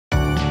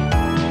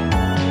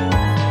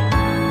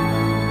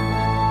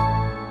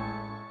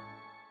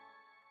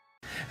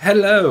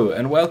Hello,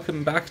 and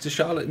welcome back to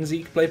Charlotte and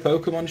Zeke Play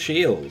Pokémon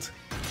Shield.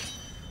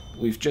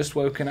 We've just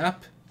woken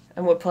up.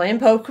 And we're playing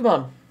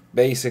Pokemon.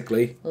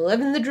 Basically.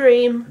 Living the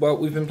dream. Well,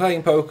 we've been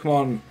playing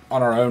Pokemon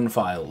on our own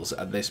files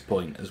at this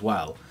point as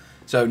well.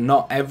 So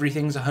not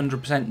everything's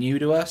 100% new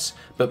to us,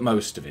 but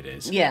most of it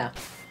is. Yeah.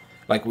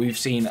 Like, we've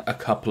seen a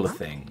couple of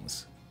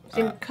things.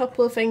 Seen a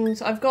couple of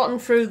things. I've gotten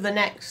through the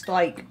next,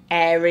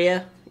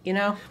 area, you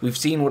know? We've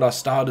seen what our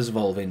starters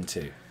evolve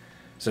into.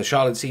 So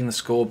Charlotte's seen the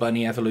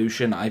Scorbunny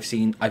evolution.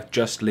 I've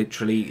just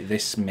literally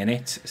this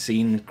minute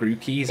seen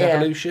Grookey's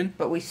evolution.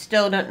 But we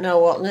still don't know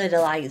what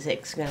little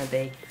Isaac's going to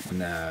be.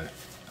 No.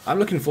 I'm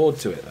looking forward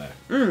to it,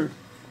 though.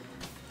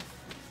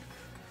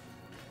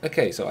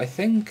 Okay, so I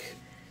think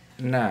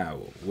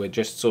now we're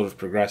just sort of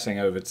progressing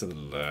over to the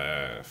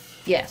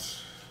left.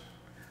 Yes.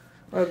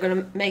 We're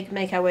going to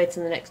make our way to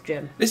the next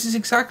gym. This is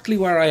exactly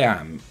where I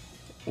am,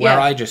 where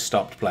Yeah. I just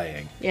stopped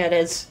playing. Yeah, it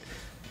is.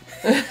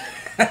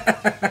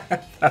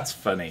 That's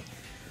funny.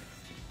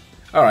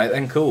 Alright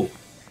then, cool.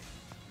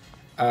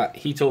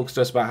 He talks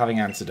to us about having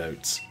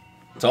antidotes.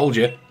 Told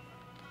you.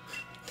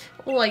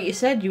 Well, like you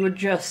said, you were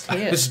just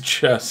here. I was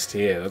just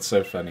here. That's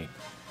so funny.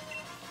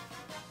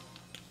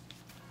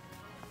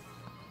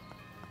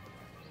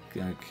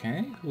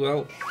 Okay,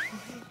 well...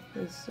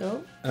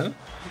 So, Oh?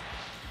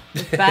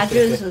 there's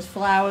badgers, there's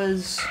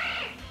flowers.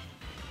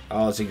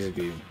 Oh,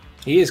 Zigzagoon.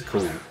 He is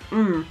cool.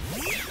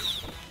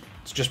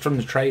 It's just from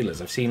the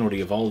trailers. I've seen what he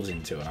evolves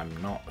into, and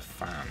I'm not a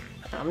fan.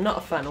 I'm not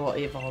a fan of what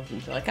he evolves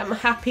into. Like, I'm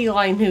happy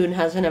Linoon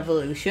has an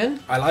evolution.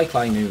 I like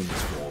Linoon's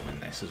form in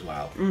this as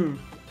well.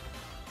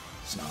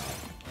 Snarl.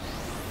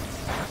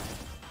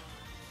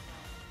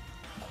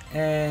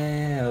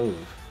 Oh.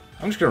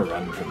 I'm just going to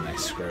run from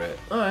this, screw it.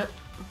 Alright.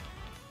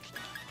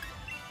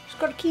 Just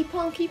gotta keep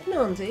on keeping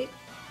on, Zeke.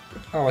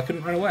 Oh, I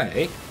couldn't run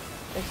away.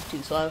 It's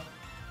too slow.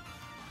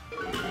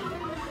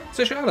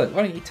 So Charlotte,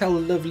 why don't you tell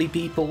the lovely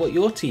people what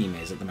your team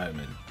is at the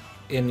moment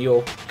in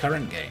your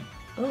current game?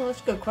 Oh,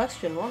 that's a good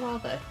question. What are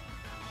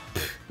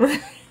they?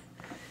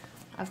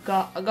 I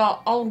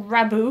got old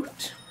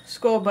Raboot,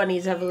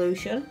 Scorbunny's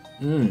evolution.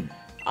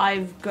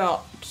 I've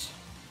got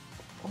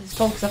what it's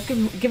called, 'cause I've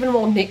given them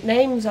all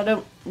nicknames. I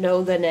don't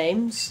know their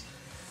names,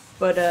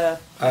 but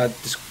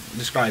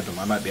Describe them.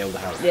 I might be able to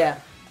help. yeah.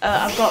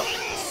 I've got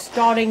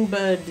Starting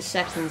Bird, the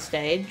second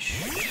stage.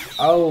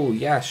 Oh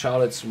yeah,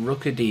 Charlotte's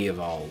Rookidee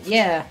evolved.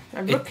 Yeah,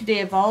 a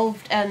Rookidee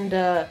evolved,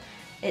 and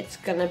it's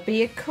gonna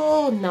be a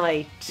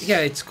Corviknight. Yeah,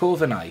 it's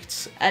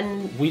Corviknight.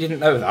 And We didn't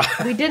know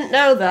that. we didn't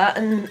know that,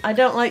 and I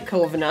don't like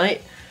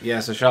Corviknight.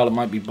 Yeah, so Charlotte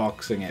might be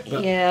boxing it,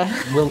 but Yeah.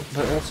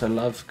 but also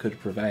love could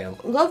prevail.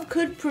 Love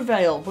could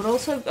prevail, but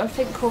also I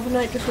think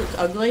Corviknight just looks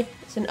ugly.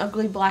 It's an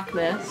ugly black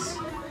mess.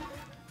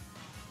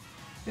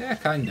 Yeah,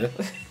 kinda.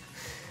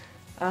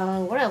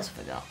 What else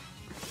have I got?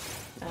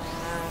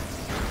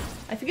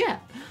 I forget.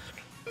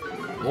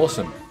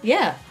 Awesome.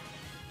 Yeah.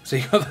 So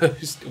you got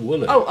those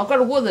Wooloo. Oh, I've got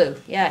a Wooloo.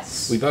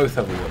 Yes. We both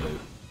have a Wooloo.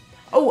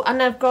 Oh,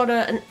 and I've got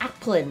an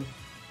Applin.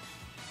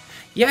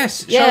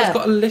 Yes, Yeah. Charlotte's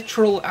got a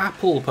literal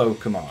apple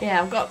Pokemon.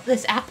 Yeah, I've got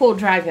this Apple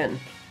Dragon,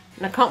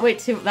 and I can't wait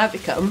to see what that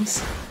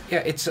becomes. Yeah,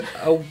 it's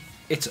a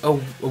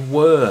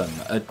worm,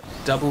 a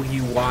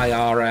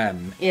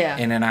WYRM Yeah.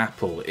 in an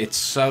apple. It's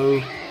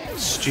so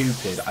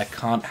stupid. I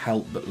can't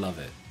help but love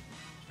it.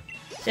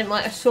 Seemed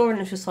like I saw it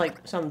and it's just like,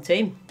 it's on the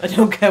team. I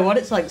don't care what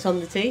it's like, it's on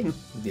the team.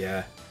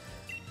 Yeah.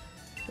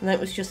 And then it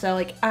was just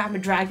like, I'm a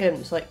dragon.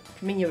 It's like, what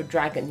do you mean you're a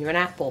dragon? You're an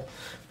apple.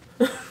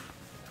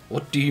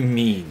 What do you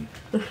mean?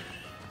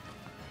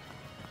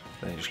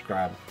 Then just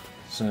grab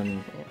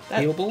some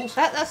heal balls.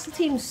 That's the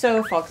team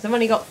so far, because I've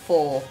only got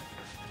 4.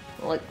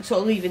 Like,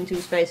 sort of leaving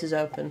 2 spaces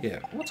open. Yeah.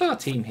 What's our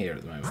team here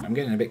at the moment? I'm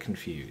getting a bit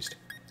confused.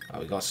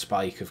 Oh, we got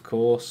Spike, of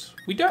course.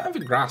 We don't have a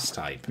grass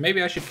type.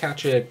 Maybe I should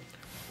catch a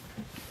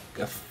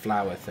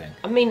flower thing.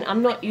 I mean,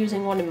 I'm not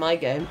using one in my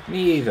game.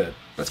 Me either.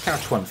 Let's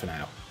catch one for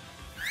now.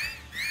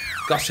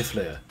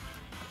 Gossifleur.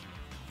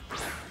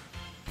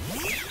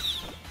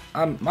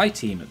 My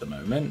team at the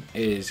moment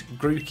is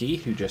Grookey,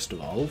 who just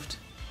evolved.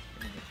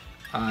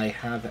 I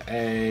have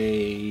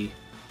a...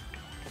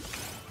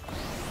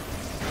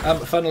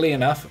 funnily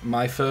enough,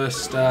 my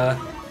first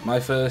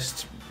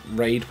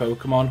raid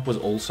Pokemon was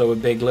also a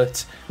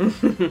Biglet.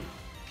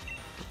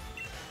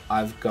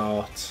 I've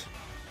got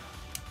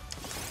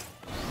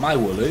my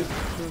Wooloo,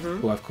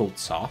 who I've called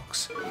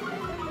Socks.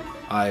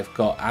 I've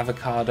got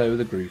Avocado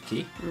the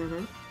Grookey.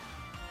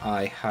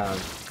 I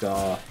have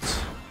got...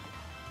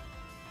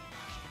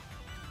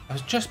 I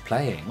was just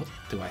playing. What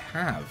do I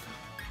have?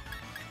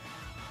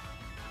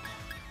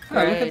 Oh,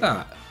 look at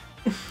that.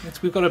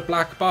 We've got a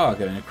black bar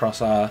going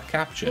across our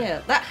capture.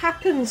 Yeah, that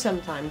happens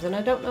sometimes, and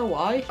I don't know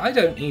why. I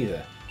don't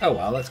either. Oh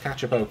well, let's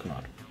catch a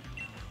Pokemon.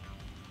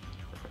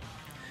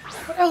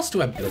 What else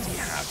do I bloody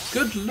have?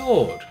 Good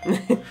lord.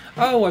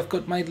 Oh, I've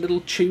got my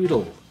little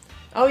Choodle.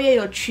 Oh yeah,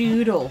 your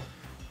Choodle.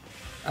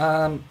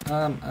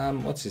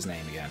 What's his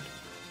name again?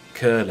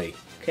 Curly.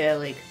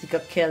 Curly, because you've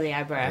got curly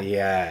eyebrow.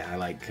 Yeah, I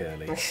like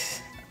Curly.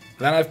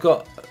 Then I've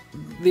got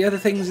the other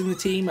things in the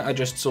team are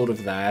just sort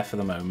of there for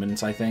the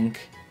moment, I think.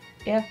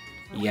 Yeah.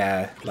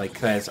 Yeah,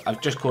 like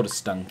I've just caught a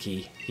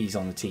Stunky. He's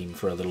on the team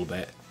for a little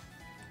bit.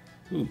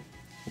 Ooh.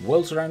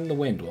 Whirls around in the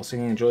wind while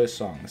singing a joyous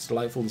song. This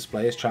delightful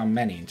display has charmed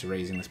many into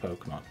raising this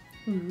Pokemon.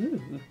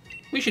 Ooh.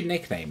 We should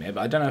nickname it,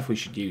 but I don't know if we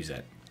should use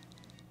it.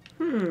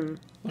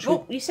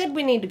 Well, you said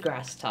we need a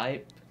grass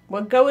type.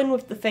 We're going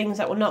with the things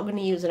that we're not going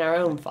to use in our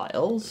own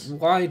files.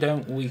 Why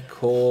don't we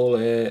call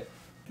it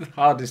the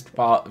hardest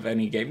part of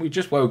any game? We've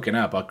just woken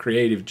up. Our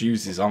creative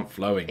juices aren't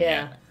flowing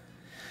yet.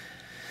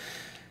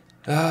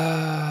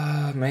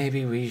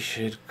 Maybe we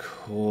should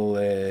call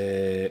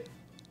it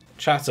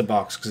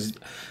Chatterbox, because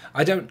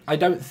I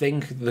don't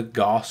think the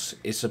goss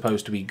is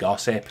supposed to be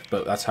gossip,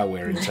 but that's how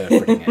we're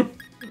interpreting it.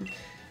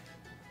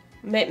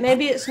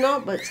 Maybe it's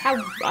not, but it's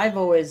how I've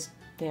always,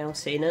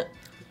 seen it.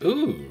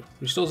 Ooh,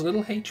 restores a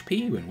little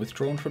HP when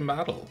withdrawn from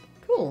battle.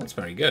 Cool. That's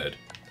very good.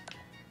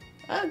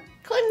 Claim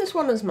this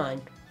one as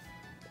mine.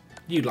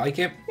 You like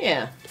it?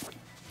 Yeah.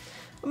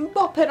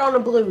 Bop it on a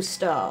blue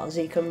star as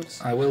he comes.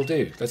 I will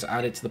do. Let's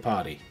add it to the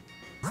party.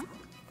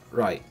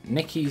 Right,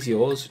 Nicky's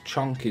yours,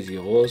 Chonk is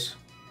yours.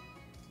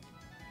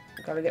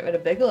 Gotta get rid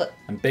of Biglet.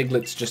 And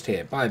Biglet's just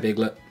here. Bye,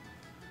 Biglet.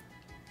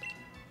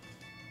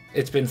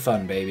 It's been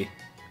fun, baby.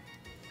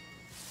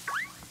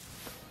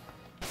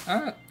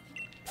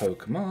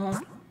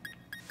 Pokemon.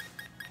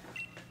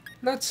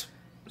 Let's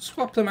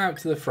swap them out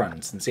to the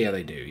front and see how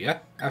they do, yeah?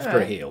 After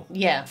a heal.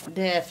 Yeah,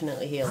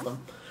 definitely heal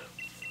them.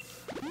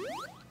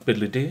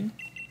 Biddly-doo.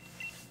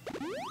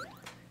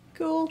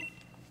 Cool.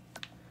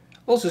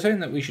 Also, something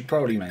that we should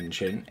probably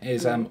mention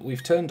is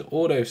we've turned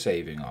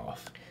auto-saving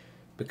off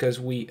because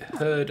we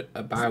heard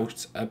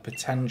about a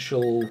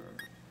potential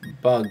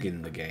bug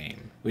in the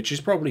game, which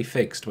is probably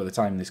fixed by the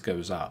time this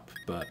goes up,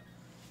 but...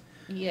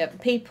 Yeah,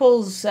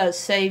 people's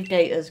save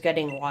data is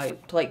getting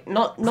wiped. Like,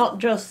 not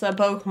just their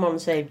Pokemon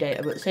save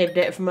data, but save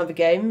data from other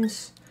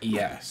games.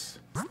 Yes.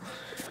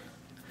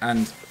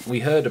 And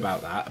we heard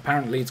about that.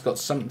 Apparently it's got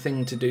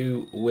something to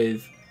do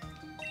with...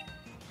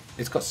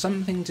 It's got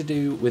something to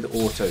do with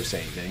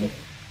auto-saving,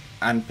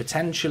 and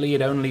potentially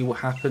it only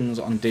happens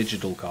on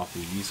digital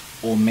copies,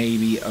 or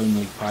maybe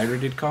only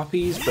pirated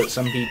copies, but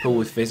some people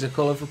with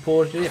physical have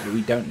reported it, but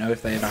we don't know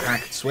if they have a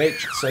hacked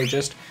switch, so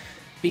just...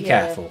 Be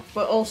careful.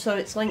 But also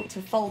it's linked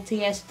to faulty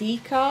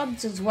SD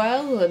cards as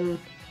well, and...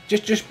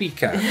 Just be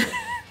careful.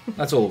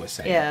 That's all we're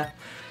saying. Yeah.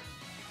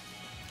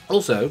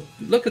 Also,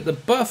 look at the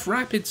buff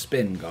Rapid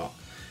Spin got.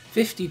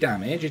 50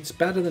 damage, it's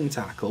better than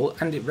Tackle,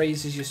 and it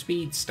raises your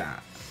speed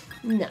stat.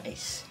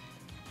 Nice.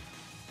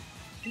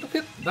 Look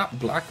at that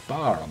black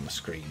bar on the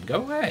screen. Go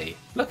away.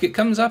 Look, it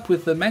comes up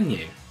with the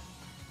menu.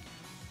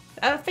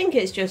 I think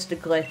it's just a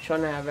glitch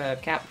on our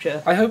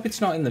capture. I hope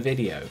it's not in the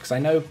video, because I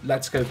know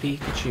Let's Go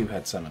Pikachu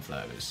had some of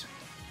those.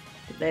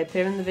 Did they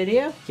appear in the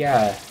video?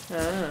 Yeah.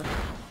 Ah.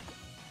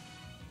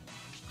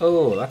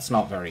 Oh, that's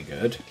not very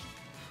good.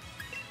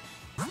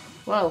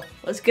 Well,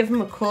 let's give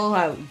them a call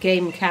out,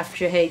 Game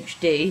Capture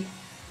HD.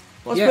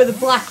 What's with the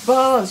black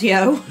bars,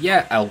 yo?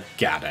 Yeah,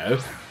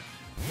 Elgato.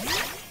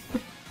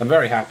 I'm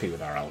very happy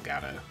with our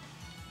Elgato.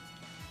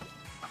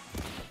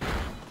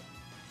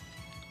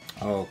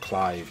 Oh,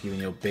 Clive, you and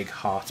your big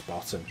heart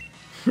bottom.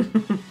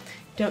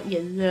 Don't you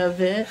love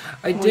it?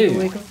 I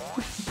do.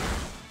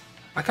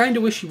 I kind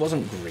of wish he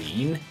wasn't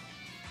green.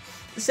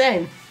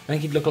 Same. I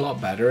think he'd look a lot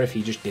better if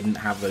he just didn't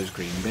have those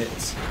green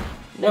bits.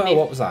 Maybe. Whoa,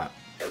 what was that?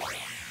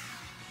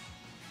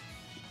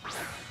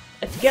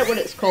 I forget what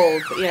it's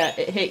called, but yeah,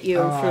 it hit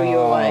you and threw you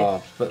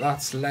away. But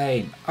that's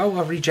lame. Oh,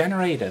 a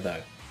regenerator,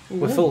 though.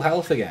 We're full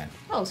health again.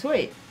 Oh,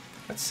 sweet.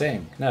 Let's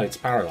sing. No, it's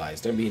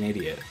paralysed. Don't be an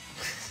idiot.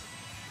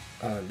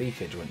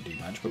 Leakage wouldn't do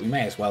much, but we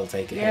may as well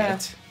take a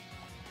hit.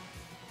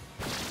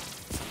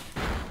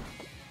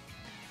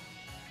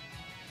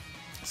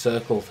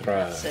 Circle throw.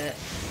 That's it.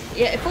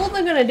 Yeah, if all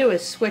they're going to do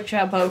is switch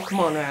our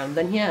Pokemon around,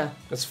 then yeah.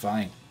 That's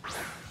fine.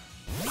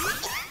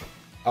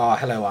 Oh,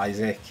 hello,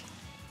 Isaac.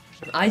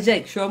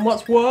 Isaac, show him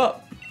what's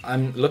what.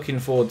 I'm looking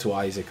forward to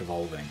Isaac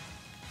evolving.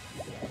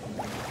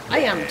 I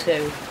am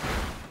too.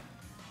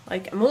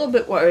 Like, I'm a little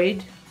bit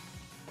worried.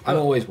 I'm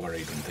always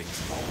worried when things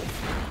evolve.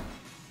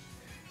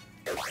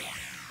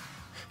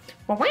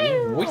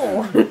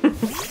 Wow.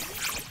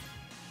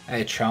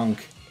 Hey,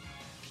 Chunk.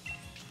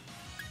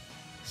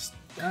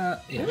 Yeah,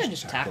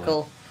 just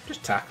tackle.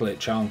 Just tackle it,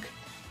 Chunk.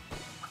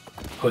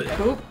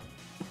 Cool.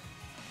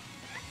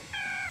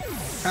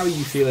 How are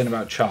you feeling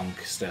about Chunk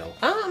still?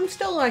 I'm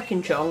still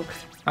liking Chonk.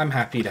 I'm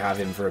happy to have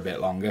him for a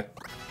bit longer.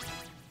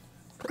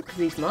 Because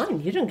he's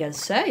mine. You don't get a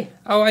say.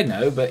 Oh, I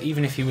know, but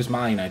even if he was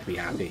mine, I'd be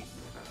happy.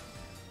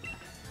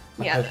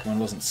 My Yeah. Pokemon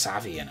wasn't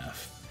savvy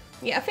enough.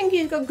 Yeah, I think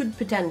he's got good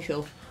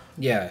potential.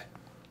 Yeah.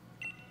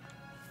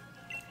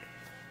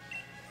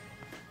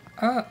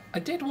 I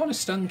did want a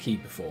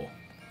Stunky before.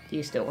 Do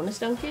you still want a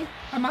Stunky?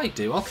 I might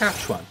do. I'll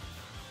catch one.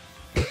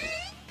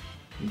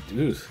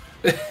 Ooh.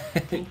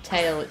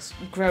 Tail, it's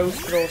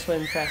gross but also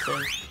impressive.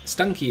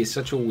 Stunky is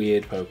such a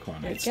weird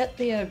Pokemon. It's Get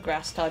the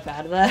grass type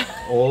out of there.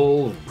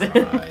 all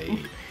right.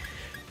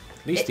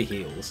 At least he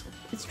heals.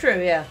 It's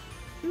true, yeah.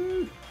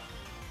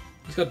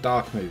 He's got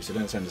dark moves, so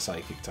don't send a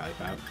psychic type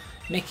out.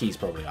 Mickey's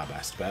probably our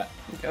best bet.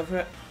 Go for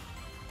it.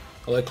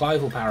 Although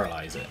Clive will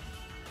paralyse it.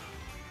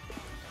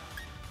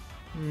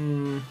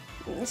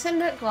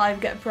 Send out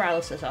Clive, get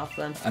paralysis off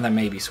them. And then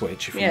maybe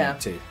switch if we need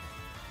to.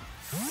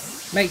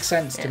 Makes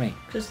sense to me.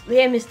 Because the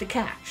aim is to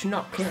catch,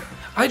 not kill.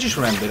 I just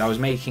remembered I was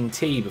making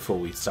tea before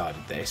we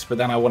started this, but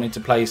then I wanted to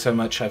play so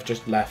much I've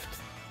just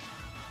left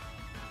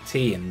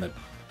tea in the...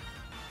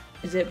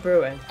 Is it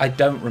brewing? I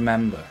don't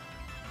remember.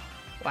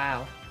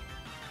 Wow.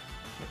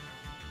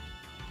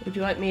 Would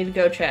you like me to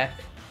go check?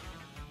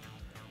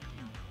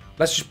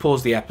 Let's just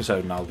pause the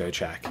episode and I'll go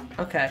check.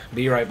 Okay.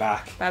 Be right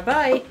back.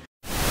 Bye-bye.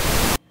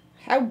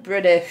 How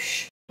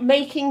British.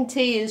 Making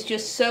tea is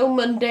just so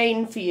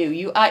mundane for you.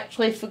 You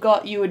actually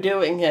forgot you were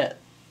doing it.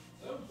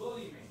 Don't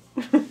bully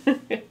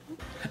me.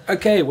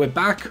 Okay, we're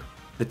back.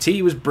 The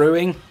tea was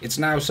brewing. It's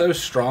now so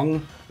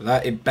strong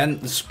that it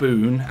bent the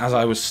spoon as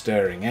I was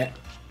stirring it.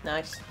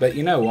 Nice. But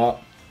you know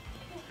what?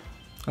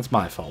 That's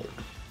my fault.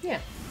 Yeah.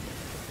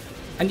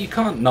 And you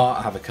can't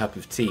not have a cup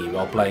of tea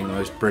while playing the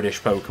most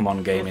British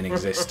Pokemon game in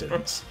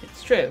existence.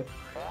 It's true.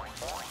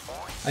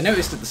 I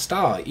noticed at the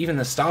start, even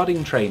the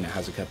starting trainer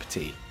has a cup of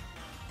tea.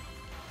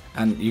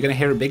 And you're going to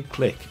hear a big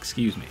click,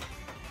 excuse me.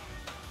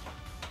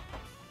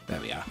 There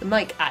we are. The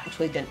mic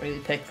actually didn't really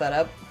pick that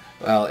up.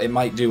 Well, it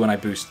might do when I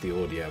boost the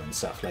audio and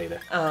stuff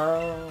later.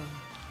 Oh.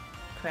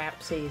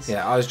 Crapsies.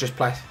 Yeah, I was just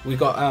playing. We've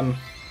got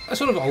a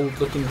sort of old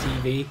looking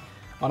TV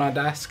on our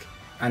desk.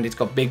 And it's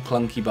got big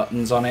clunky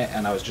buttons on it,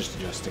 and I was just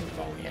adjusting the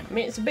volume. I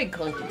mean, it's a big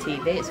clunky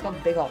TV. It's got a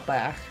big old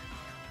back.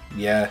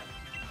 Yeah.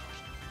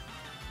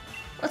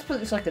 Let's put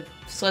this like a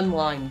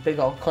slimline, big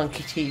old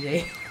clunky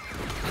TV.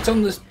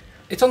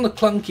 It's on the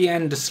clunky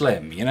end of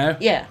slim, you know?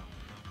 Yeah.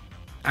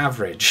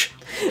 Average.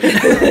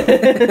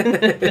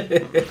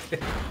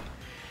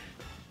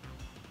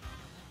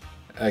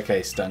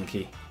 Okay,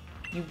 Stunky.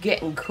 You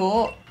getting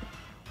caught?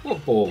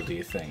 What ball do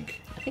you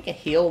think? I think a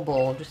heel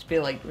ball, just be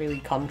like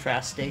really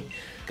contrasty.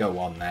 Go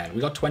on then.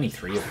 We got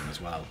 23 of them as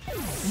well.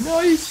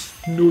 Nice!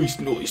 Nice,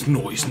 nice,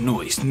 nice,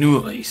 nice,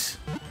 nice.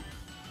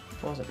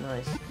 Wasn't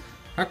nice.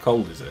 How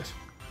cold is it?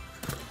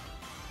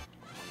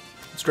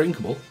 It's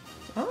drinkable.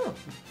 Oh.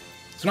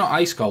 It's not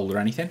ice cold or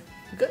anything.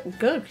 Good,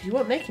 because you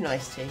weren't making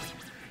iced tea.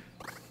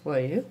 Were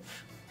you?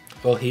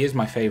 Well, he is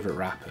my favourite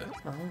rapper.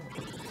 Oh.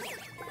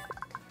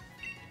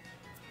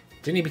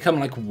 Didn't he become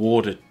like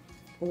Water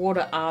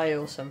Eye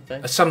or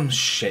something? Some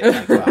shit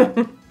like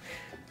that.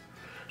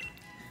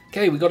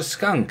 Okay, we got a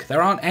skunk.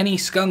 There aren't any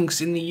skunks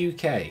in the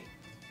UK.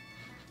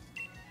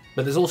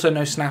 But there's also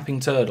no snapping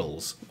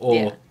turtles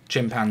or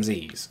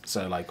chimpanzees.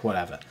 So, like,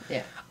 whatever.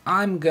 Yeah.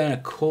 I'm gonna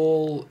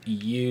call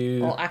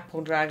you... Or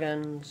apple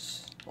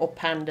dragons. Or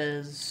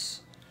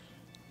pandas.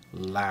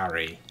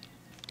 Larry.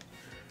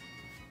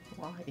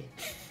 Why?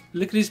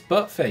 Look at his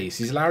butt face.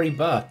 He's Larry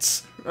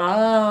Butts.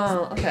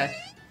 Oh, okay.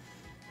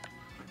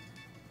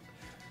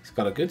 He's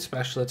got a good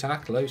special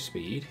attack, low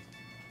speed.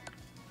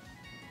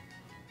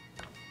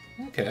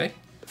 Okay.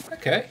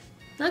 Okay.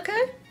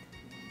 Okay.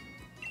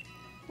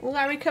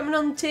 Larry coming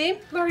on the team?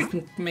 Larry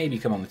can maybe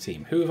come on the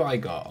team. Who have I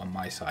got on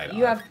my side?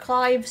 You have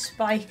Clive,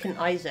 Spike, and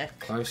Isaac.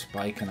 Clive,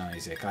 Spike, and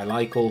Isaac. I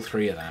like all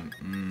three of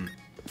them.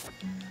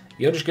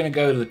 You're just going to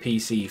go to the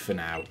PC for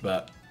now,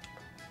 but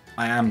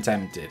I am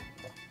tempted.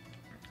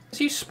 Let's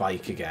use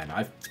Spike again.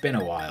 It's been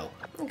a while.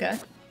 Okay.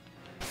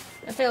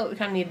 I feel like we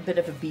kind of need a bit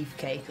of a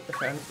beefcake at the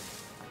front.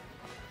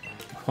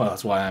 Well,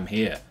 that's why I'm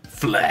here.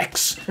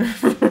 Flex!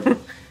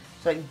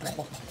 It's like...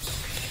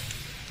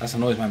 That's the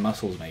noise my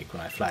muscles make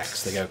when I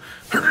flex. They go...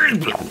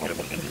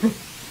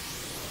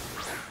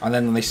 And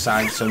then when they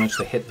sag so much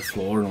they hit the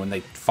floor, and when they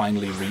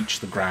finally reach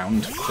the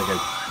ground, they go...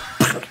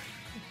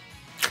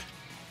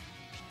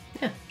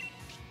 Yeah.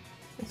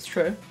 It's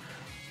true.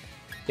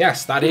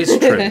 Yes, that is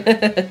true.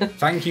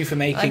 Thank you for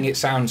making it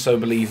sound so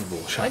believable.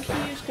 Why'd you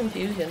use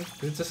confusion?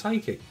 It's a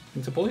psychic.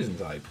 It's a poison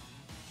type.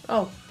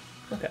 Oh,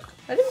 okay.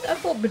 I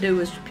thought Badoo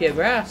was pure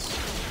grass.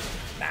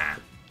 Nah.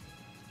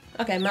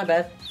 Okay, my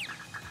bad.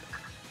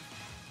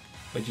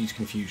 Why'd you use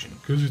confusion?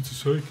 Because it's a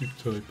psychic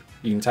type.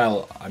 You can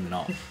tell I'm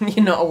not.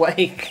 You're not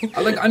awake.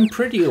 I'm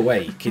pretty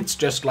awake. It's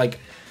just like...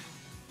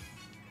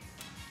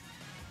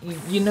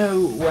 You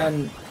know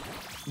when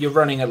you're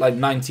running at like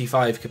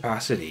 95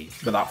 capacity,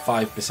 but that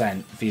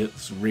 5%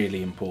 feels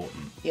really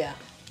important. Yeah.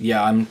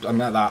 Yeah,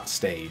 I'm at that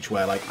stage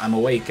where like I'm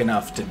awake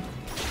enough to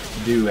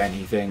do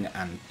anything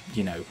and,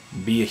 you know,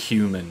 be a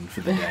human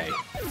for the day.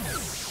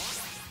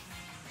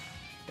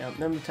 Yeah,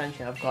 number 10,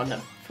 I've gone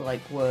up for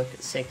like work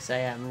at 6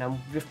 AM and I'm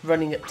just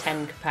running at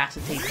 10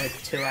 capacity for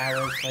like 2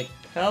 hours. Like,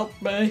 help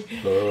me.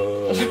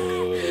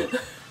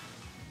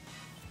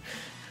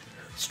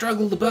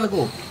 Struggle the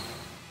burgle.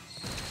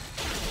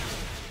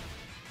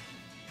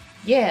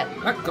 Yeah.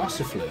 That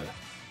Gossifleur.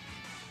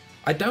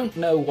 I don't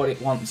know what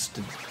it wants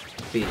to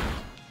be.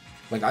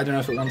 Like, I don't know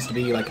if it wants to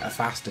be like a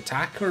fast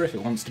attacker, if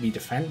it wants to be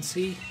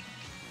defensive.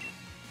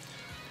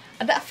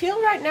 I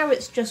feel right now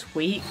it's just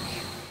weak.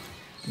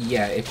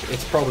 Yeah,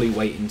 it's probably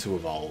waiting to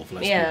evolve,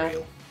 let's be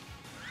real.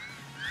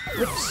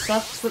 Which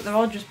sucks that there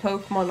are just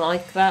Pokemon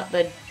like that,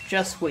 they're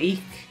just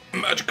weak.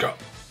 Magikarp.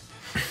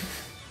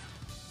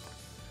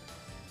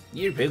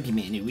 You're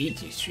Pokemon who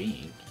eats you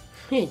string.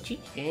 Yeah. Do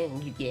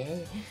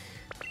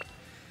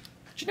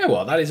you know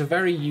what? That is a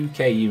very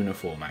UK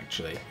uniform,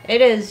 actually.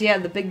 It is, yeah,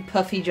 the big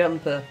puffy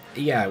jumper.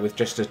 Yeah, with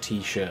just a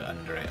t-shirt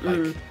under it,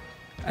 like,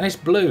 and it's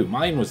blue.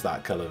 Mine was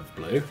that colour of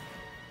blue.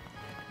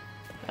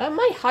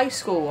 My high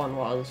school one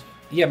was.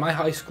 Yeah, my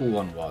high school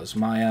one was.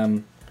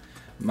 My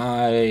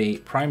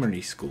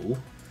primary school,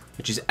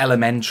 which is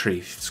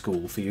elementary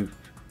school for you.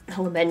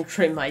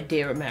 Elementary, my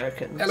dear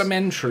Americans.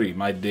 Elementary,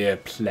 my dear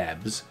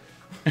plebs.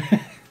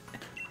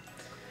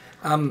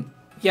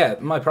 Yeah,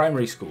 my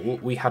primary school,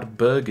 we had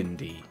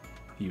burgundy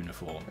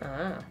uniform.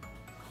 Ah.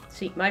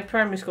 See, my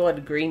primary school had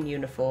a green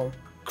uniform.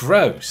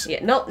 Gross.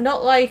 Yeah,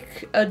 not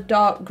like a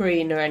dark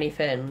green or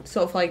anything.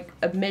 Sort of like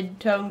a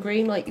mid-tone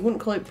green. Like, you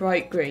wouldn't call it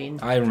bright green.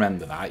 I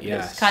remember that,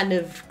 yes. It's kind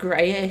of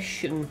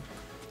greyish and...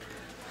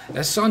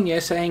 There's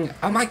Sonia saying,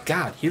 "Oh my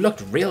god, you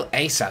looked real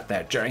ace out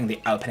there during the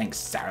opening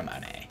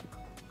ceremony."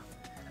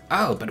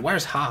 Oh, but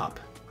where's Harp?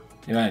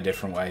 You went a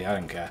different way, I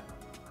don't care.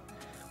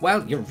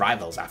 Well, you're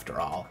rivals after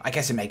all. I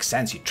guess it makes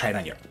sense you train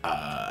on your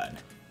own.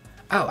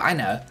 Oh, I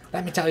know.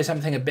 Let me tell you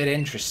something a bit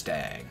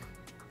interesting.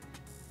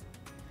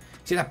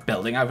 See that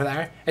building over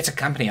there? It's a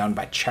company owned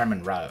by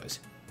Chairman Rose.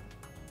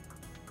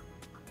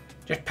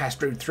 Just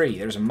past Route 3,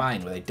 there's a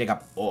mine where they dig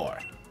up ore.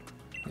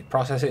 They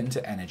process it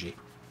into energy.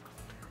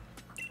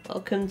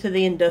 Welcome to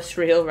the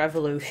Industrial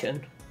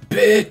Revolution.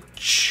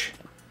 Bitch!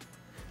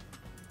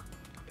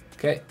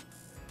 Okay.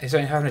 He's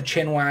only having a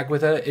chin wag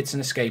with her. It's an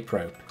escape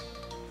rope.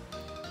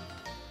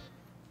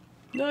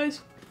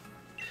 Nice.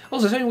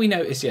 Also, something we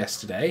noticed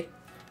yesterday.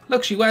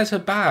 Look, she wears her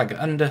bag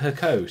under her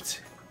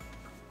coat.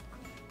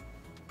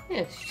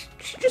 Yeah,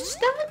 she's just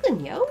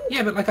standing, yo.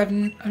 Yeah, but like I've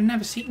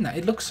never seen that.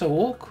 It looks so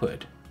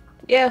awkward.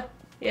 Yeah,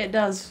 it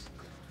does.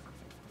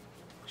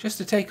 Just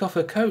to take off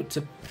her coat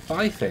to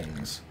buy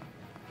things.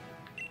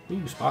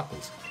 Ooh,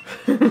 sparkles.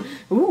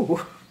 Ooh.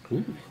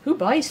 Ooh. Who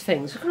buys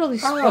things? Look at all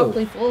these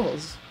sparkly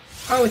floors.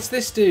 Oh, it's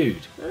this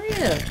dude. Oh,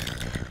 yeah.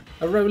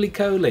 A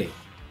roly-coly.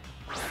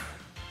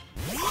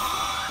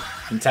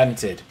 I'm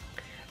tempted.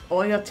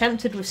 Oh, you're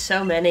tempted with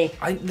so many.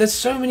 There's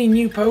so many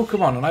new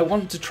Pokemon and I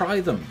want to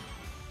try them.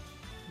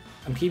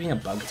 I'm keeping a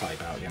bug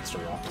type out against a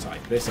rock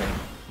type. This ain't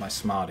my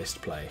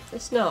smartest play.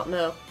 It's not,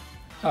 no.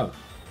 Oh.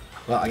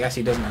 Well, I guess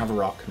he doesn't have a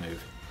rock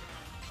move.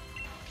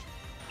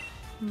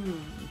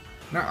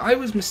 Now, I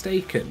was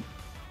mistaken.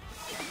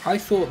 I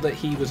thought that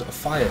he was a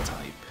fire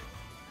type.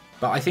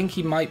 But I think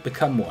he might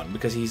become one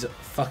because he's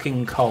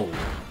fucking cold.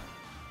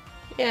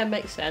 Yeah,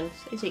 makes sense.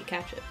 Is it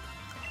catch it?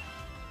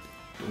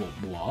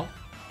 What?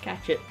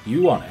 Catch it.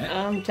 You want it?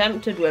 I'm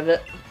tempted with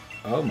it.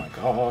 Oh my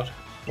god.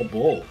 What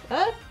ball?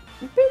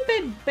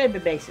 Baby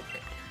basic.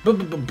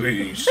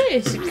 Beast.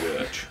 Basic.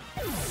 Bitch.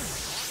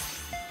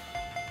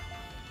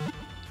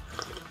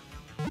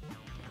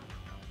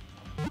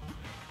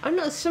 I don't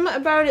know, something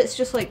about it's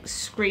just like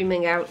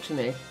screaming out to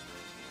me.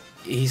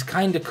 He's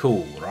kind of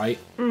cool, right?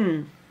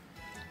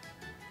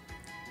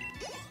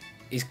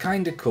 He's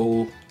kind of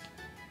cool.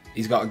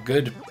 He's got a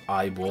good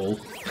eyeball.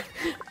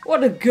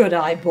 What a good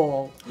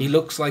eyeball. He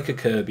looks like a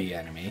Kirby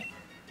enemy.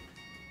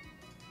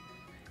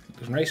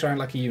 He can race around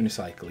like a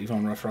unicycle, even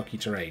on rough rocky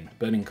terrain.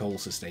 Burning coal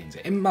sustains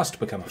it. It must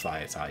become a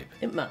fire type.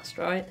 It must,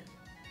 right?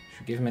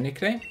 Should we give him a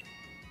nickname?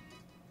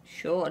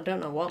 Sure, I don't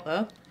know what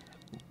though.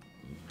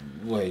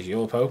 Where's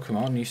your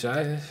Pokemon, you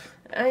say?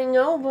 I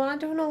know, but I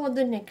don't know what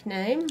the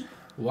nickname.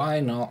 Why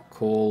not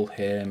call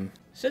him...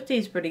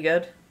 Sooty's pretty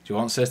good. Do you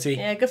want Sooty?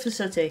 Yeah, go for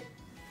Sooty.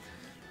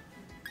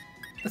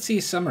 Let's see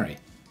his summary.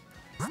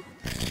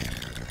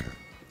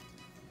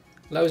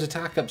 Lowers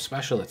attack, up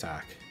special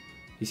attack.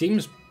 He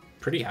seems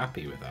pretty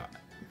happy with that.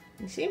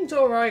 He seems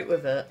alright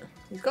with it.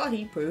 He's got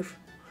heat proof.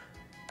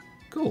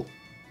 Cool.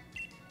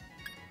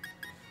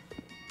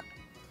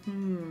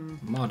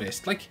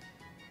 Modest. Like,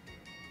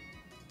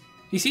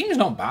 he seems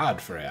not bad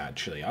for it,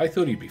 actually. I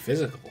thought he'd be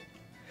physical.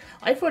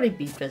 I thought he'd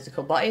be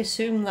physical, but I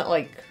assume that,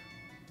 like,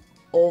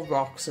 all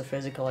rocks are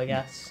physical, I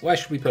guess. Where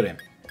should we put him?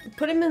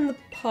 Put him in the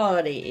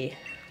party.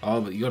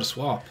 Oh, but you gotta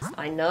swap.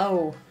 I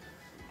know.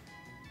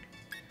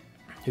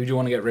 Who do you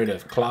want to get rid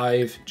of?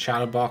 Clive,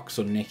 Chatterbox,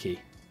 or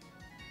Nikki?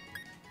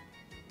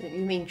 You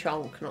mean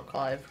Chonk, not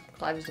Clive.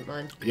 Clive isn't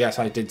mine. Yes,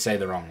 I did say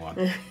the wrong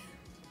one.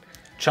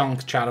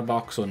 Chunk,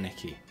 Chatterbox, or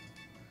Nikki?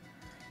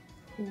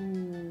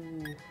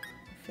 Ooh.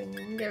 I think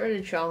we can get rid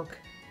of Chonk.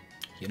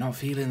 You're not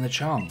feeling the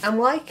Chunk. I'm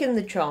liking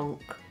the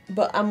Chonk,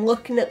 but I'm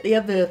looking at the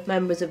other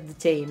members of the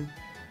team,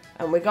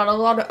 and we got a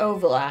lot of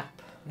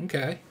overlap.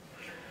 Okay.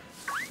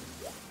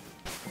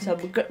 So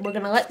we're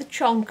going to let the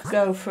Chonk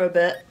go for a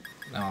bit.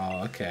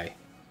 Oh, okay.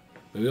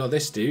 We got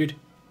this dude,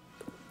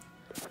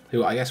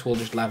 who I guess we'll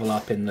just level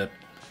up in the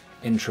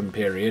interim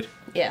period.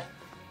 Yeah.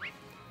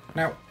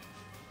 Now,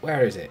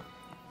 where is it?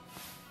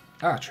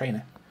 Ah,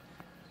 trainer.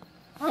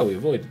 Oh, we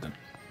avoided them.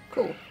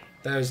 Cool.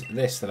 There's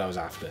this that I was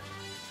after.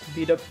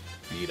 Beat up.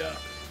 Beat up.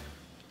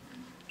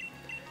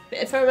 But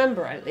if I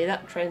remember rightly,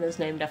 that trainer's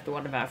named after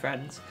one of our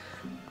friends.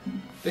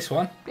 This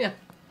one? Yeah.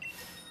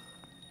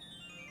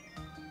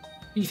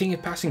 You think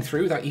of passing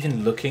through without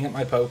even looking at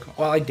my Pokemon?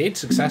 Well, I did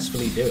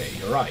successfully do it,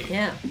 you're right.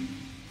 Yeah.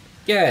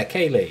 Yeah,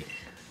 Kaylee.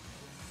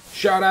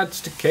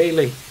 Shoutouts to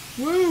Kaylee.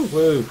 Woo!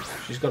 Woo!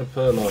 She's got a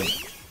Purloin.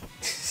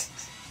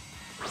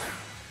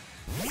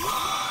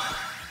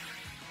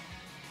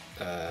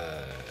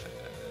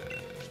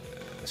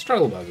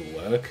 Strugglebug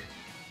will work.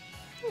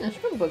 Yeah,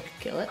 Strugglebug could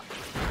kill it.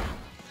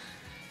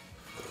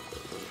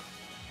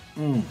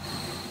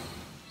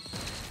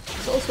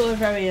 It's also a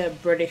very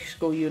British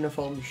school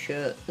uniform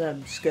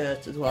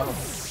skirt as well.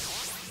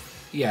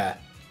 Yeah.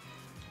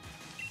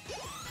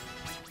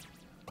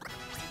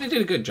 They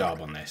did a good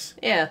job on this.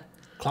 Yeah.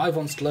 Clive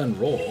wants to learn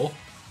Roar.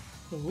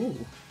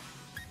 Ooh.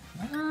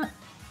 I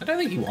don't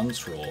think he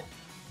wants Roar.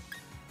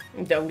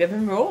 Don't give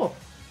him Roar.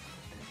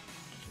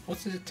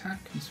 What's his attack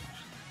and special?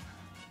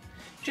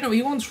 Do you know,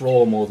 he wants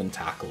Roar more than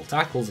Tackle.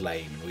 Tackle's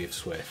lame and we have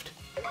Swift.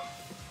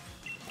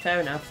 Fair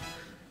enough.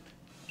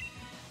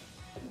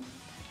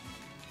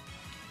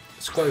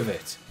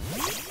 Squovit.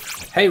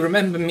 Hey,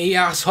 remember me,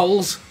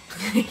 assholes?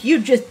 You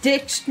just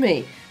ditched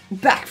me.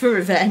 Back for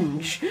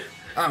revenge.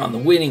 I'm on the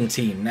winning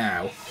team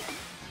now.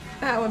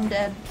 Ow, I'm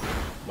dead.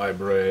 My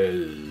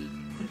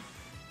brain.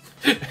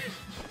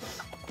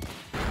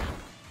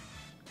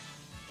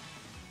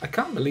 I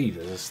can't believe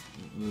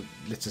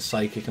it's a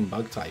psychic and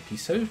bug type.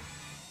 He's so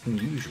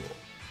unusual.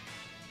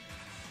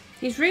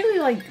 He's really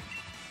like...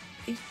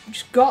 He's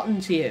just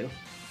gotten to you.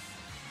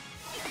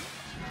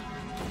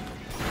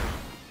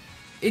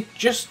 It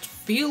just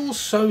feels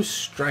so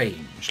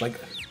strange. Like,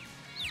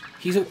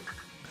 he's a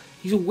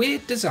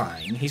weird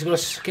design. He's got a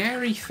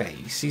scary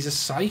face. He's a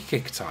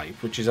psychic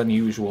type, which is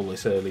unusual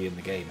this early in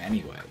the game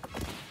anyway.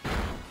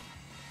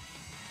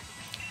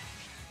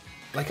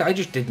 Like, I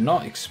just did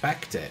not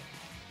expect it.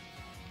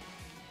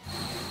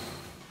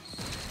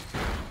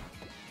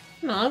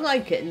 No, I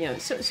like it. You know,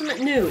 it's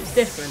something new. It's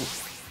different.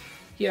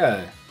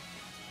 Yeah.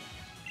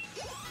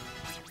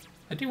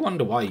 I do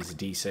wonder why he's a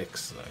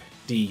D6 though.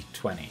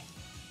 D20.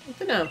 I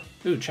don't know.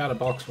 Ooh,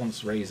 Chatterbox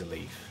wants Razor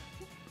Leaf.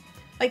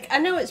 Like, I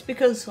know it's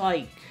because,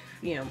 like,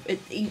 you know,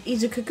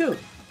 he's a cocoon.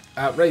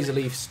 Razor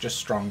Leaf's just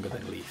stronger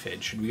than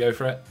Leafage. Should we go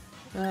for it?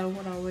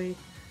 What are we?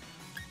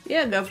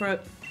 Yeah, go for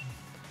it.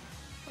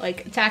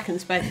 Like, attack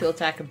and special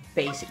attack are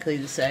basically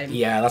the same.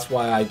 Yeah, that's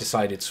why I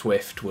decided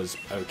Swift was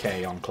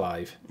okay on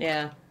Clive.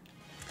 Yeah.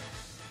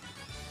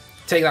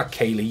 Take that,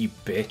 Kaylee, you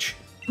bitch.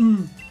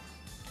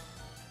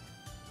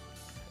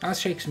 Let's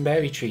shake some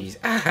berry trees.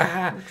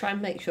 I'll try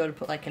and make sure to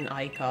put, like, an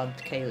iCard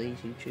to Kaylee's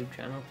YouTube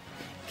channel.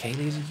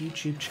 Kaylee's a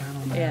YouTube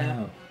channel now.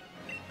 Yeah.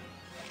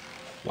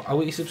 Well, are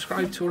we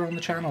subscribed to her on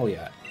the channel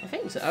yet? I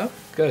think so.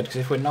 Good, because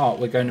if we're not,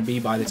 we're going to be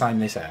by the time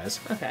this airs.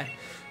 Okay.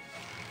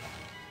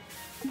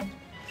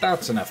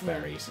 That's enough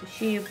berries.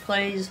 She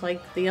plays,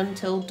 like, the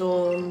Until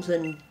Dawns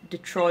and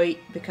Detroit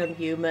Become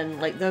Human,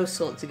 like, those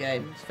sorts of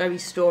games. Very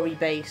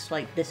story-based,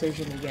 like,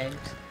 decision games.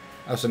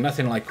 Oh, so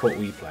nothing like what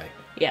we play.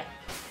 Yeah.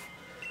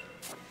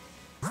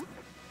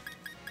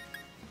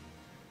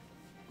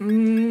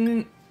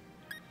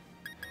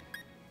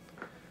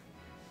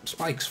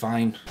 Spike's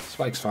fine.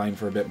 Spike's fine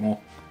for a bit more.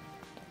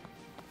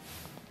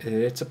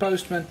 It's a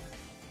postman.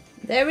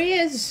 There he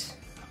is!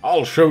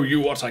 I'll show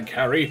you what I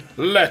carry.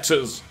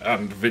 Letters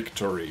and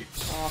victory.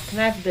 Oh, can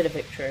I have a bit of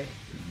victory?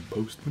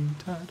 Postman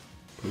Tad,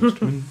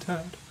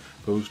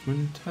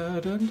 Postman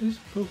Tad and his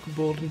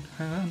Pokeball in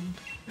hand.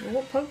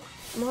 What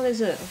Pokemon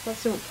is it?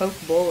 That's not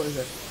Pokeball, is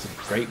it? It's a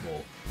great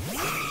ball.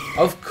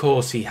 Of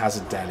course he has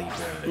a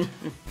Delibird.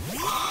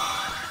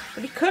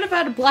 But he could have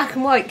had a black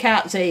and white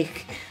cat,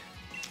 Zeke.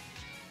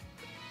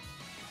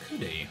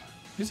 Could he?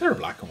 Is there a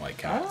black and white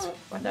cat? Oh,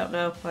 I don't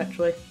know,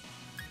 actually.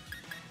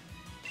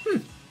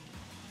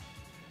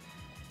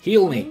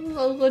 Heal me.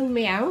 Lolan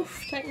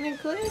Meowth,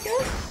 technically, I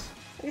guess.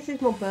 I guess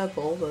he's more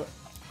purple, but...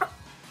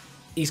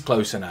 He's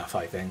close enough,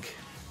 I think.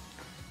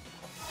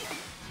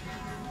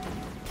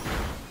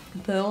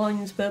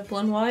 Purloin's purple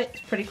and white.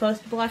 It's pretty close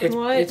to black and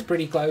white. It's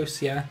pretty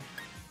close, yeah.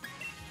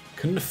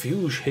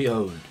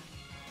 Confusion.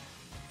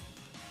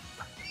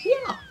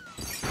 Yeah.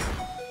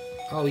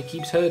 Oh, he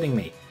keeps hurting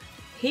me.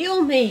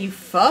 Heal me, you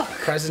fuck.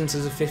 Presence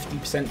has a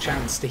 50%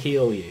 chance to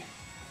heal you.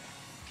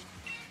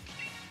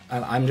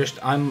 And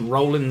I'm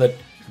rolling the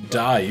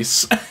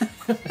dice.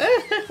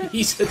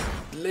 He's a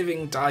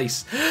living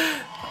dice.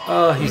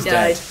 Oh, he's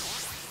dead.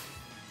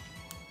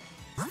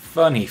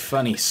 Funny,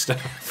 funny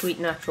stuff. Sweet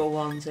natural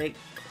one, Zeke.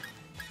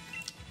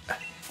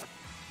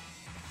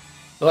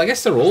 Well, I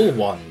guess they're all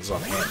ones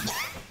on him.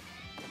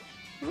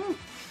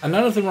 And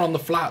none of them are on the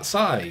flat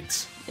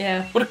sides.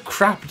 Yeah. What a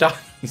crap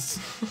dice.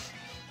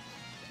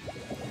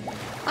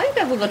 I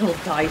never got all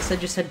dice, I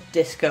just had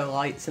disco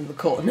lights in the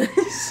corners.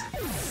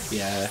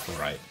 Yeah,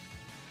 alright.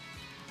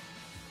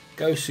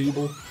 Go,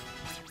 Subal.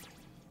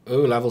 Oh,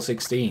 level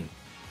 16.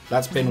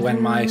 That's been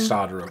when my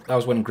starter... That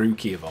was when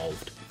Grookey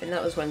evolved. And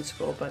that was when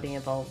Score Bunny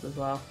evolved as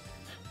well.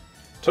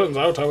 Turns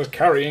out I was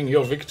carrying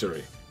your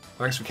victory.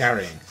 Thanks for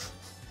carrying.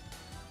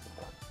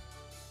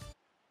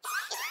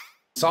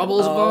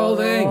 Sobble's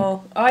evolving!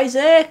 Oh,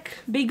 Isaac,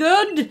 be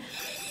good!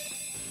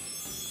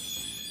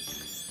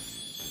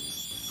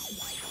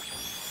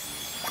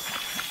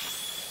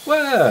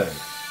 Whoa!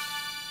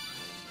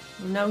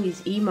 No,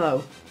 he's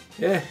emo.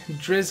 Yeah,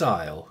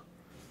 Drizzile.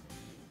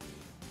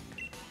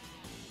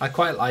 I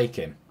quite like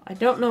him. I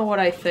don't know what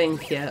I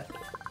think yet.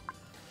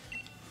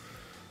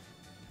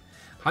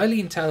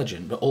 Highly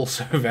intelligent, but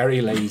also very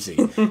lazy.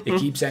 It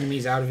keeps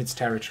enemies out of its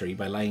territory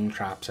by laying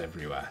traps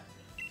everywhere.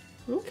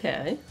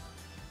 Okay.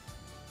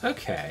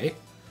 Okay.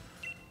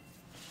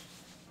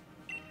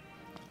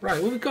 Right,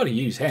 well, we've got to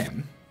use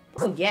him.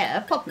 Oh yeah,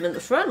 pop him in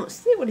the front. Let's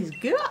see what he's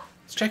got.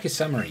 Let's check his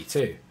summary,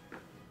 too.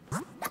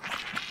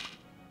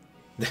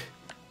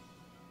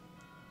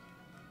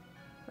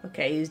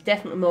 Okay, he's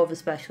definitely more of a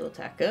special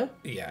attacker.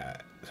 Yeah.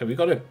 So we've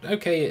got a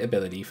okay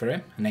ability for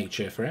him, a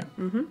nature for him.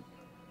 Mm-hmm.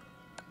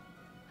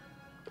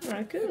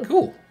 Alright,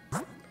 cool.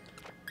 Cool.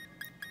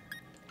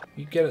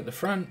 You get at the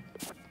front.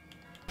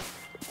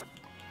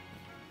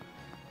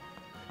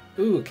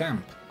 Ooh, a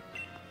camp.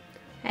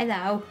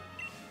 Hello.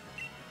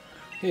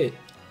 Here.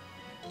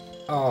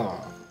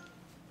 Oh.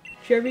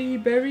 Cherry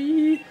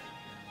berry.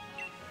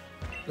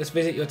 Let's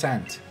visit your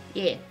tent.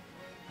 Yeah.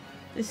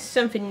 This is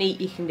something neat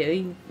you can do.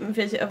 You can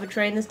visit other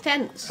trainers'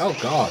 tents. Oh,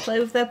 God. Play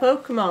with their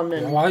Pokemon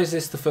and... Why is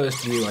this the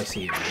first view I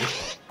see of you?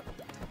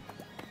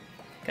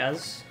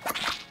 Because...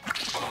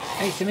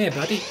 Hey, come here,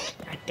 buddy.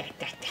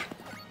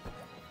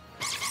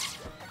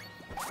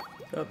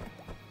 Oh.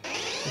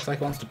 Looks like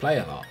he wants to play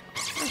a lot.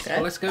 Okay.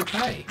 Well, let's go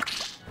play.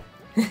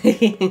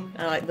 I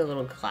like the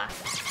little clap.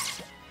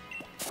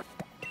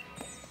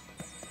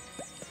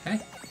 Hey.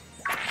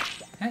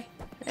 Hey.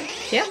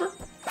 Yeah.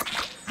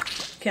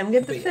 Come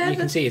get the But feather. you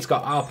can see it's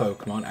got our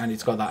Pokemon and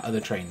it's got that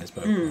other trainer's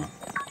Pokemon.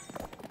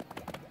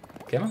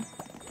 Come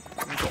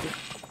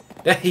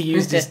on. He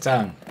used his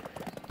tongue.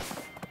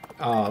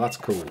 Oh, that's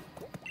cool.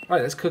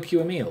 Right, let's cook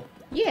you a meal.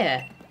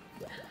 Yeah.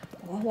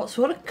 Well, what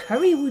sort of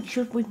curry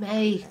should we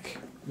make?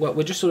 Well,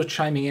 we're just sort of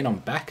chiming in on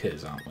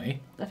Becca's, aren't we?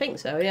 I think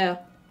so, yeah.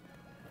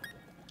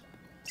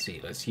 Let's see,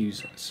 let's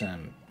use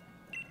some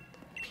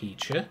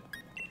Peacher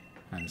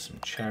and some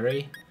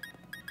cherry.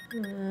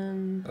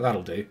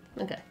 That'll do.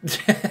 Okay.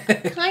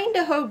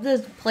 Kinda hope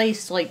there's a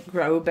place to, like,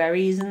 grow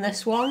berries in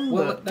this one.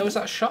 Well, but... there was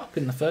that shop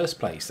in the first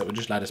place that would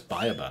just let us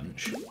buy a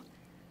bunch.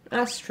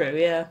 That's true,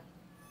 yeah.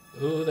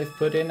 Oh, they've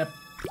put in a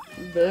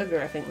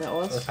Burger, I think that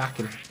was.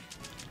 package.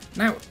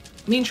 Now,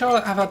 me and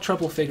Charlotte have had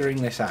trouble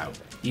figuring this out.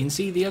 You can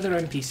see the other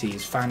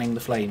NPCs fanning the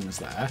flames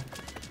there,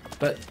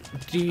 but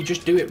do you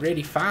just do it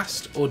really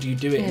fast, or do you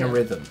do it in a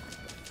rhythm?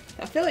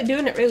 I feel like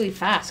doing it really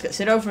fast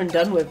gets it over and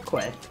done with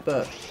quick,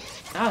 but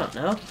I don't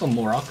know. Well,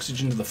 more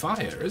oxygen to the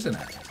fire, isn't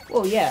it?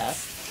 Well, yeah.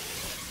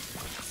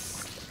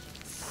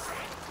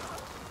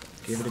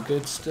 Give it a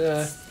good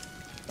stir.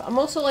 But I'm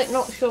also, like,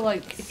 not sure,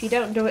 like, if you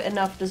don't do it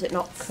enough, does it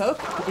not cook?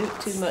 If you do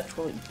it too much,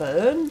 will it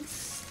burn?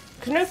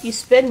 Because you know, if you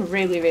spin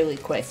really, really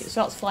quick, it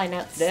starts flying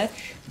out the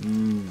dish.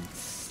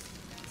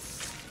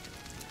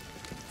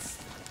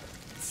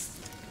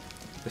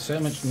 There's so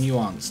much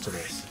nuance to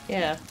this.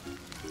 Yeah.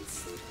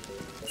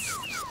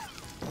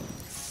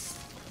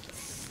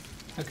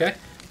 Okay.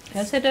 I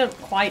guess I don't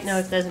quite know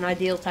if there's an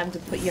ideal time to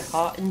put your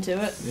heart into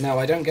it. No,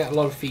 I don't get a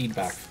lot of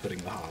feedback for putting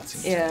the heart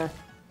into it. Yeah.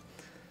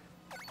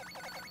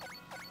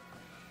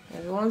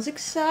 Everyone's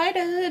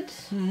excited.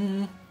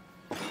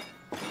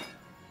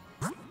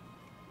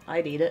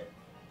 I'd eat it.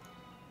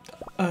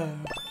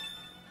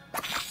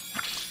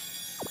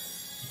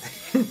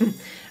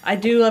 I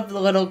do love the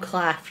little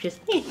clap. Just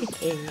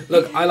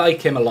Look, I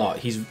like him a lot.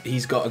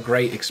 He's got a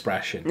great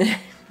expression.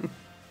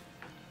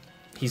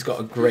 He's got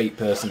a great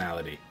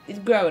personality. He's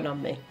growing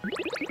on me.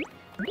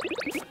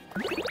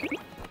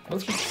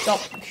 What's he- Stop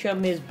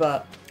showing me his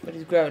butt, but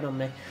he's growing on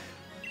me.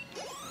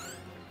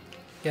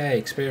 Yay,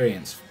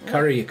 experience.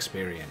 Curry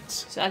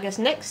experience. So I guess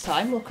next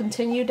time we'll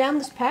continue down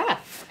this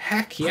path.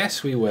 Heck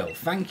yes, we will.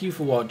 Thank you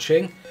for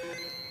watching.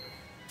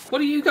 What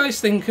do you guys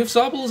think of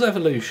Zobble's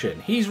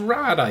evolution? He's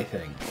rad, I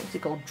think. What's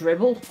it called?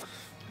 Dribble?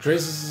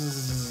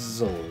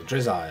 Drizzle.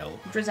 Drizzile.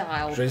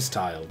 Drizzile.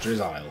 Drizztile.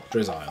 Drizzile.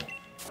 Drizzile.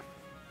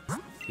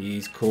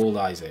 He's called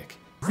Isaac.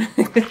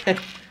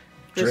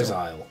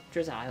 Drizzile.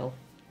 Drizzile.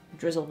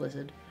 Drizzle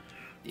lizard.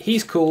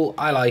 He's cool.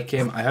 I like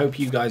him. I hope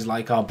you guys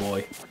like our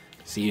boy.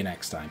 See you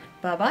next time.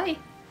 Bye-bye.